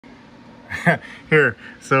Here,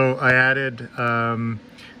 so I added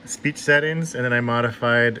speech settings, and then I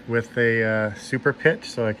modified with a super pitch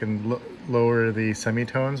so I can lower the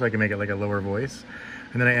semitones, so I can make it like a lower voice.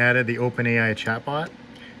 And then I added the Open AI chatbot,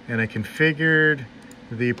 and I configured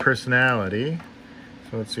the personality.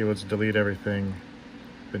 So let's see, let's delete everything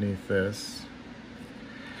beneath this.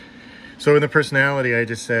 So in the personality, I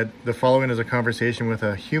just said the following is a conversation with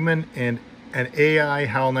a human and an AI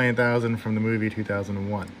HAL9000 from the movie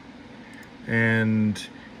 2001. And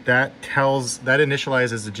that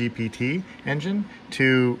initializes the GPT engine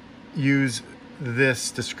to use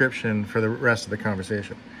this description for the rest of the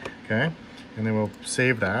conversation. Okay, and then we'll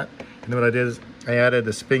save that. And then what I did is I added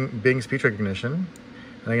the Bing speech recognition,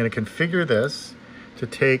 and I'm going to configure this to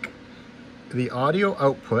take the audio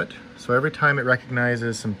output. So every time it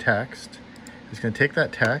recognizes some text, it's going to take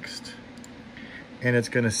that text and it's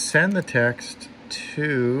going to send the text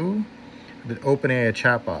to the OpenAI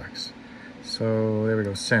chat box. So there we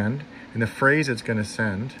go, send. And the phrase it's going to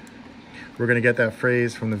send, we're going to get that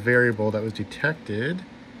phrase from the variable that was detected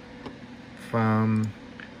from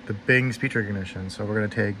the Bing speech recognition. So we're going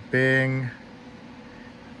to take Bing,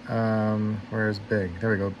 where is Bing? There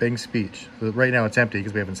we go, Bing speech. So right now it's empty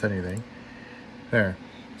because we haven't said anything. There.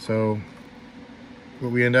 So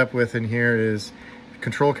what we end up with in here is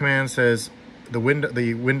control command says the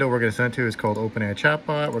window we're going to send it to is called OpenAI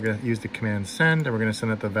chatbot. We're going to use the command send, and we're going to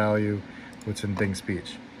send it the value what's in Bing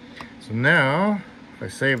speech. So now if I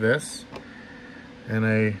save this and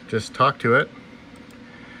I just talk to it,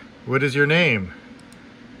 what is your name?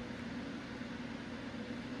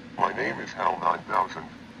 My name is HAL9000.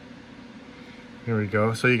 There we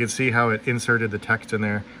go. So you can see how it inserted the text in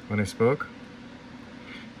there when I spoke.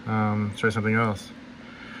 Let's try something else.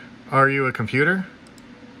 Are you a computer?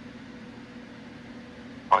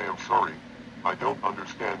 I am sorry. I don't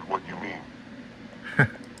understand what you mean.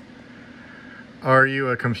 Are you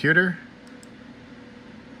a computer?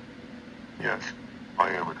 Yes, I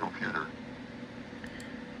am a computer.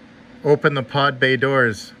 Open the pod bay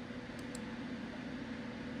doors.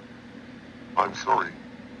 I'm sorry,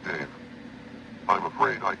 Dave. I'm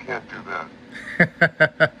afraid I can't do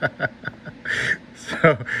that.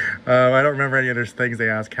 So, I don't remember any other things they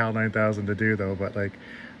asked HAL9000 to do though, but like,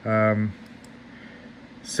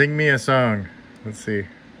 sing me a song. Let's see.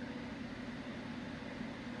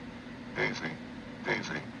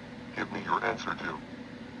 Daisy, give me your answer too.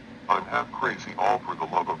 I'm half crazy all for the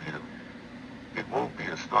love of you. It won't be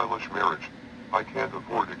a stylish marriage. I can't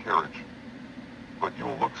afford a carriage. But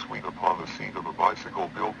you'll look sweet upon the seat of a bicycle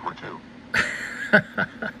built for two.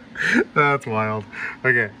 That's wild.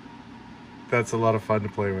 Okay. That's a lot of fun to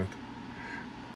play with.